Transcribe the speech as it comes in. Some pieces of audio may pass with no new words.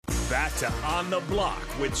back to On the Block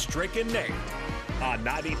with Strick and Nate on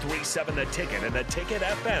 93.7 The Ticket and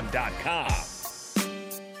theticketfm.com.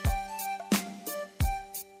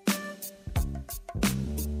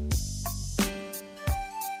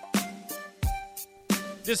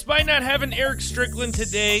 Despite not having Eric Strickland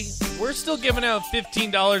today, we're still giving out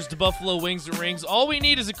 $15 to Buffalo Wings and Rings. All we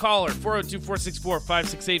need is a caller,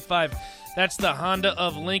 402-464-5685. That's the Honda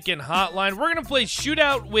of Lincoln hotline. We're going to play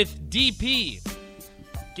Shootout with DP.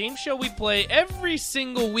 Game show we play every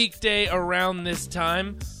single weekday around this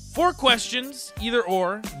time. 4 questions, either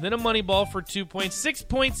or, then a money ball for 2 points. 6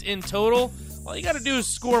 points in total. All you got to do is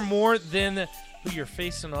score more than who you're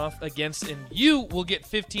facing off against, and you will get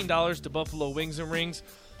 $15 to Buffalo Wings and Rings.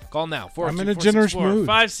 Call now. I'm in a generous mood.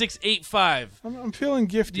 5685. I'm feeling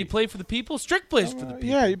gifty. Do you play for the people? Strick plays for the people.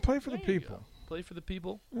 Yeah, you play for the people. Play for the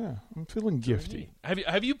people? Yeah, I'm feeling gifty.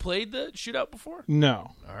 Have you played the Shootout before?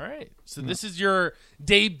 No. All right. So this is your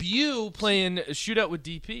debut playing Shootout with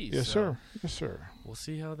DP. Yes, sir. Yes, sir. We'll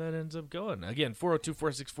see how that ends up going. Again,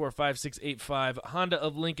 402-464-5685, Honda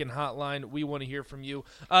of Lincoln hotline. We want to hear from you.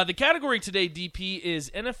 The category today, DP, is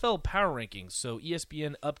NFL Power Rankings. So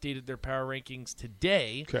ESPN updated their Power Rankings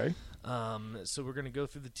today. Okay. So we're going to go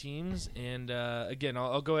through the teams. And, again,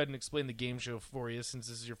 I'll go ahead and explain the game show for you since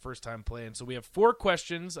this is your first time playing. So we have 4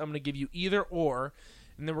 questions. I'm going to give you either or.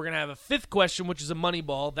 And then we're going to have a 5th question, which is a money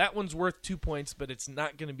ball. That one's worth 2 points, but it's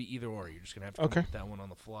not going to be either or. You're just going to have to come up with that one on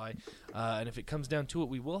the fly. And if it comes down to it,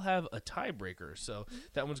 we will have a tiebreaker. So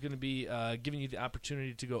that one's going to be giving you the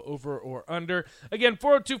opportunity to go over or under. Again,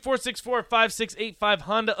 402-464-5685,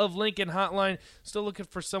 Honda of Lincoln hotline. Still looking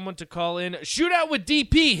for someone to call in. Shootout with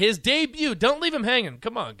DP, his debut. Don't leave him hanging.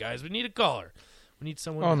 Come on, guys. We need a caller. We need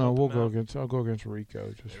someone. Oh to no, help I'll him out. go against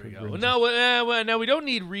Rico. Just there we go. No, we don't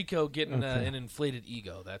need Rico getting an inflated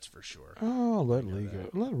ego. That's for sure. Oh, let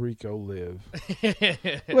Rico live.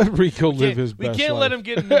 Let Rico live his best life. We can't let him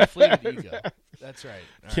get an inflated ego. That's right.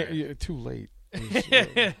 Too late.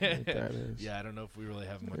 That is. Yeah, I don't know if we really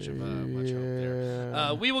have much of hope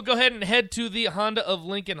there. We will go ahead and head to the Honda of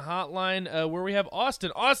Lincoln hotline where we have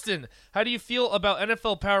Austin. Austin, how do you feel about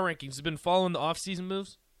NFL Power Rankings? Have you been following the off-season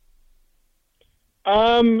moves?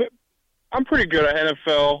 I'm pretty good at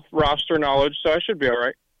NFL roster knowledge, so I should be all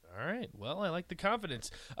right. All right. Well, I like the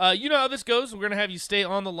confidence. You know how this goes. We're going to have you stay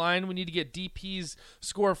on the line. We need to get DP's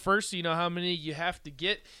score first, so you know how many you have to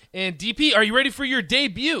get. And DP, are you ready for your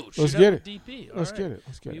debut? Let's get it. DP. Let's get it.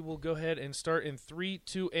 We will go ahead and start in 3,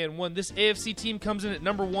 2, and 1. This AFC team comes in at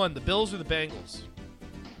number 1. The Bills or the Bengals?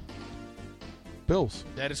 Bills.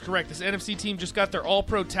 That is correct. This NFC team just got their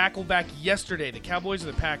all-pro tackle back yesterday. The Cowboys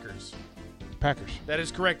or the Packers? Packers. That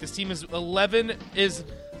is correct. This team is 11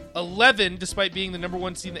 despite being the number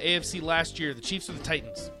 1 seed in the AFC last year. The Chiefs or the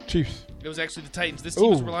Titans? Chiefs. It was actually the Titans. This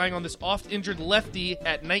team is relying on this oft-injured lefty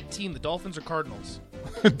at 19. The Dolphins or Cardinals?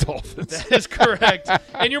 Dolphins. That is correct.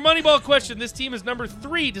 And your Moneyball question, this team is number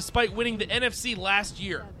 3 despite winning the NFC last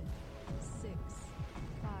year. 7, 6,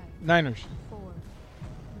 5, Niners. 4,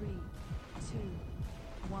 3, 2,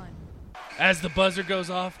 1. As the buzzer goes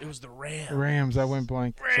off, it was the Rams. Rams. I went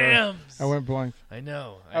blank. Rams. Sorry. I went blank. I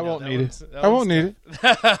know. I won't need it. I won't need it.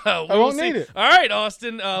 I won't need it. All right,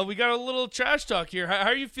 Austin. We got a little trash talk here. How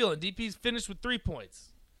are you feeling? DP's finished with 3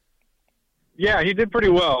 points. Yeah, he did pretty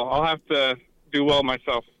well. I'll have to do well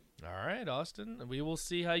myself. All right, Austin. We will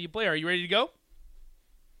see how you play. Are you ready to go?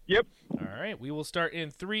 Yep. All right. We will start in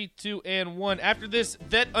 3, 2, and 1. After this,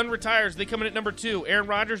 vet unretires. They come in at number 2. Aaron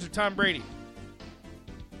Rodgers or Tom Brady?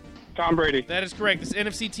 Tom Brady. That is correct. This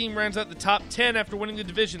NFC team rounds out the top 10 after winning the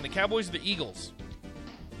division. The Cowboys or the Eagles?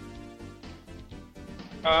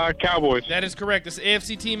 Cowboys. That is correct. This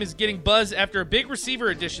AFC team is getting buzz after a big receiver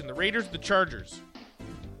addition. The Raiders or the Chargers?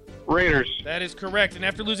 Raiders. That is correct. And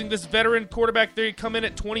after losing this veteran quarterback, they come in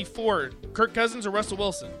at 24. Kirk Cousins or Russell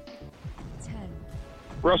Wilson? 10.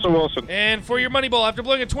 Russell Wilson. And for your money ball, after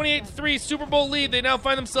blowing a 28-3 Super Bowl lead, they now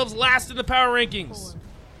find themselves last in the power rankings.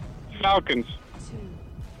 4, Falcons. 2,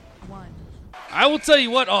 1. I will tell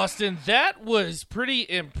you what, Austin, that was pretty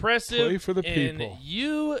impressive. Play for the and people.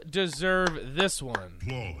 You deserve this one.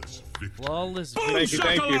 Flawless victory.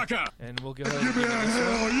 Thank you. And we'll go ahead and give it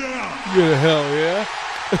this one. Get a hell yeah.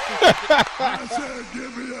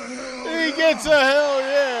 He gets a hell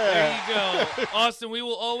yeah. There you go. Austin, we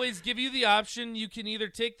will always give you the option. You can either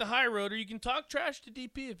take the high road or you can talk trash to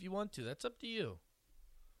DP if you want to. That's up to you.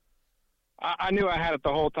 I knew I had it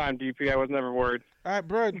the whole time, DP. I was never worried. All right,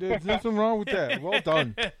 bro, there's nothing wrong with that. Well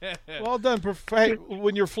done. Well done.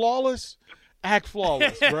 When you're flawless act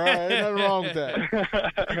flawless, bro. Ain't nothing wrong with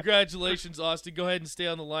that. Congratulations, Austin. Go ahead and stay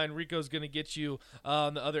on the line. Rico's going to get you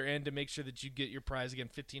on the other end to make sure that you get your prize. Again,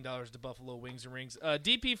 $15 to Buffalo Wings and Rings.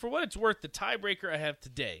 DP, for what it's worth, the tiebreaker I have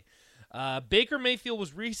today. Baker Mayfield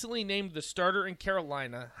was recently named the starter in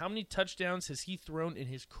Carolina. How many touchdowns has he thrown in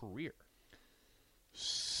his career?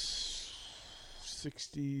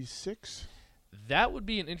 66. That would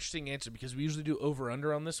be an interesting answer because we usually do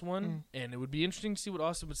over-under on this one, and it would be interesting to see what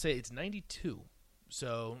Austin would say. It's 92,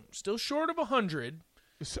 so still short of 100.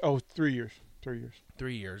 3 years. 3 years.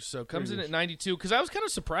 3 years. So comes in at 92 because I was kind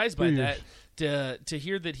of surprised by that to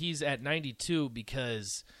hear that he's at 92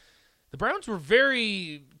 because the Browns were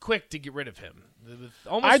very quick to get rid of him,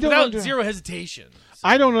 almost without zero hesitation. So.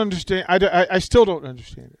 I don't understand. I still don't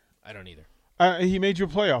understand it. I don't either. He made you a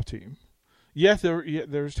playoff team. Yes,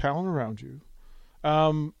 there's talent around you.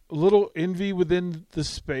 A little envy within the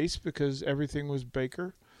space because everything was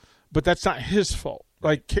Baker, but that's not his fault.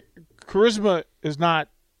 Like charisma is not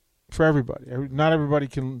for everybody. Not everybody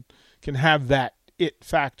can have that it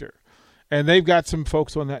factor, and they've got some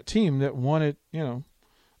folks on that team that want it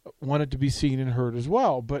to be seen and heard as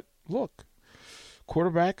well. But look,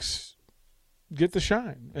 quarterbacks get the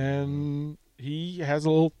shine, and he has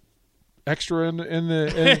a little extra in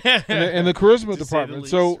the charisma department.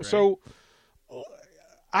 So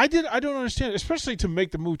I don't understand it, especially to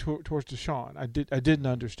make the move towards Deshaun. I didn't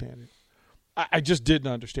understand it. I just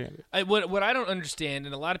didn't understand it. What I don't understand,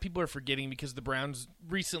 and a lot of people are forgetting because the Browns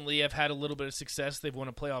recently have had a little bit of success. They've won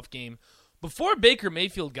a playoff game. Before Baker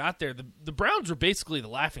Mayfield got there, the Browns were basically the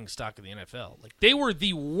laughingstock of the NFL. Like they were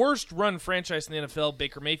the worst run franchise in the NFL.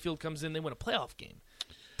 Baker Mayfield comes in, they win a playoff game.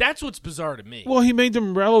 That's what's bizarre to me. Well, he made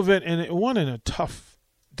them relevant, and it won in a tough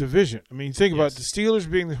division. I mean, think about the Steelers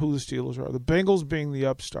being who the Steelers are, the Bengals being the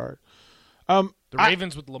upstart. The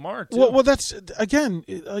Ravens with Lamar, too. Well, that's, again,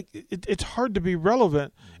 it's hard to be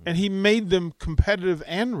relevant, and he made them competitive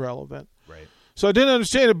and relevant. Right. So I didn't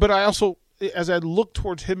understand it, but I also, as I look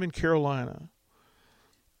towards him in Carolina,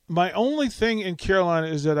 my only thing in Carolina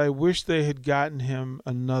is that I wish they had gotten him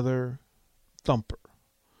another thumper.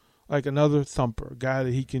 Like another thumper, a guy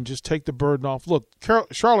that he can just take the burden off. Look,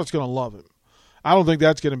 Charlotte's going to love him. I don't think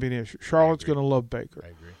that's going to be an issue. Charlotte's going to love Baker. I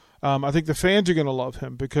agree. I think the fans are going to love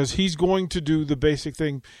him because he's going to do the basic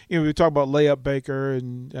thing. We talk about layup Baker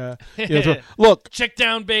and look, check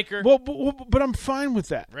down Baker. Well, but I'm fine with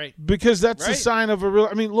that, right? Because that's a sign of a real.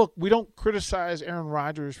 I mean, look, we don't criticize Aaron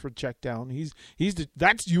Rodgers for check down.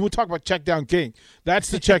 That's you would talk about check down king.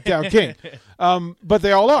 That's the check down king. But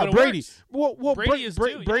they all are. Brady. Well, Brady is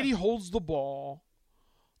too, Brady holds the ball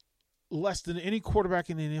less than any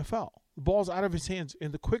quarterback in the NFL. The ball's out of his hands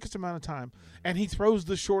in the quickest amount of time, and he throws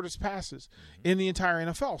the shortest passes in the entire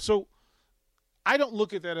NFL. So I don't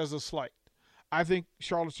look at that as a slight. I think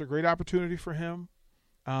Charlotte's a great opportunity for him.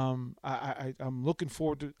 I'm looking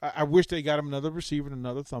forward to – I wish they got him another receiver and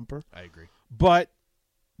another thumper. I agree. But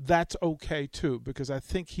that's okay too because I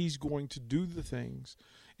think he's going to do the things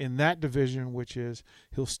in that division, which is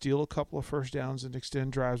he'll steal a couple of first downs and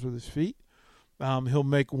extend drives with his feet. He'll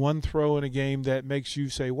make one throw in a game that makes you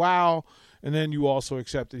say, wow, and then you also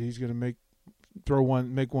accept that he's going to make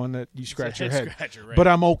one that you scratch your head. Right. But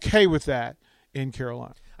I'm okay with that in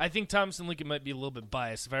Carolina. I think Thompson Lincoln might be a little bit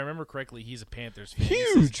biased. If I remember correctly, he's a Panthers fan.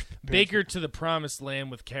 Huge. Baker to the promised land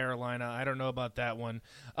with Carolina. I don't know about that one.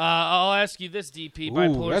 I'll ask you this, DP.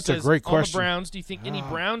 Ooh, that's a great question. On the Browns, do you think any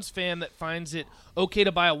Browns fan that finds it okay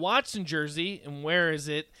to buy a Watson jersey and where is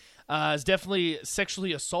it, has definitely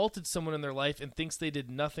sexually assaulted someone in their life and thinks they did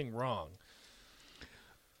nothing wrong?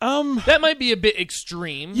 That might be a bit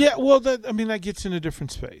extreme. Yeah, well, that gets in a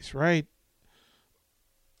different space, right?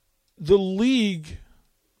 The league,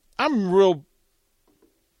 I'm real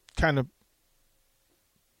kind of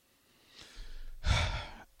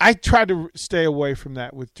I try to stay away from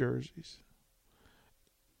that with jerseys.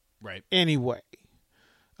 Right. Anyway.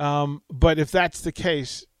 But if that's the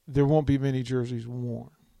case, there won't be many jerseys worn.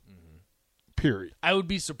 Period. I would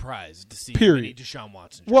be surprised to see many Deshaun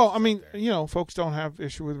Watson jerseys. Well, I mean, folks don't have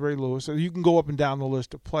issue with Ray Lewis. So you can go up and down the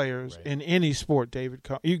list of players in any sport, David.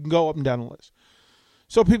 You can go up and down the list.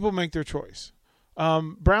 So people make their choice.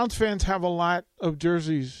 Browns fans have a lot of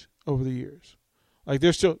jerseys over the years. Like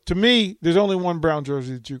there's still, to me, there's only one Brown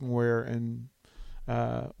jersey that you can wear, and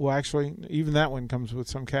actually, even that one comes with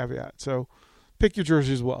some caveat. So pick your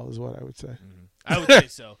jersey as well, is what I would say. Mm-hmm. I would say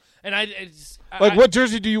so. And what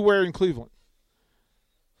jersey do you wear in Cleveland?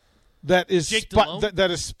 That is that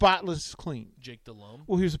is spotless clean. Jake Delhomme.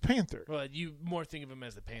 Well, he was a Panther. Well, you more think of him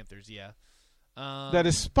as the Panthers, yeah. That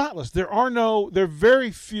is spotless. There are very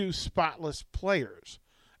few spotless players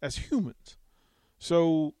as humans.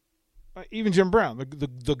 So even Jim Brown,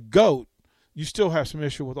 the GOAT, you still have some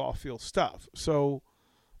issue with off-field stuff. So,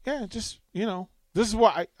 yeah, just, this is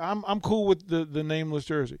why I'm cool with the nameless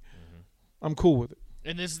jersey. Mm-hmm. I'm cool with it.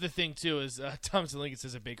 And this is the thing, too, is Thompson Lincoln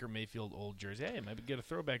says a Baker Mayfield old jersey. Hey, maybe get a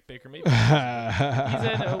throwback Baker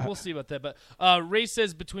Mayfield. We'll see about that. But Ray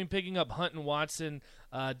says between picking up Hunt and Watson,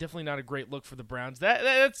 definitely not a great look for the Browns.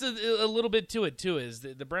 That's a little bit to it, too, is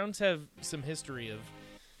the Browns have some history of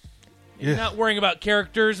not worrying about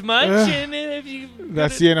characters much. And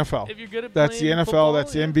that's the NFL. If you're good at that's the playing NFL, football,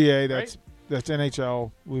 that's the NBA, that's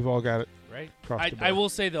NHL. We've all got it. Right. I will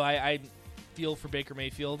say, though, I feel for Baker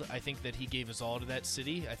Mayfield. I think that he gave us all to that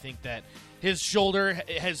city. I think that his shoulder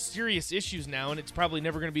has serious issues now, and it's probably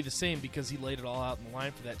never going to be the same because he laid it all out in the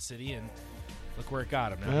line for that city, and look where it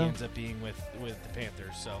got him. Now he ends up being with the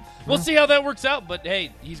Panthers. So we'll see how that works out, but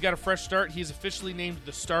hey, he's got a fresh start. He's officially named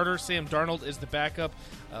the starter. Sam Darnold is the backup.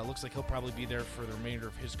 Looks like he'll probably be there for the remainder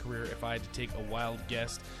of his career if I had to take a wild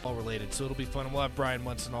guess. All related, so it'll be fun. And we'll have Brian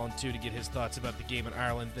Munson on, too, to get his thoughts about the game in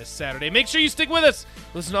Ireland this Saturday. Make sure you stick with us.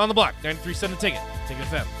 Listen to On the Block, 93.7 The Ticket,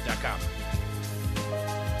 ticketfm.com.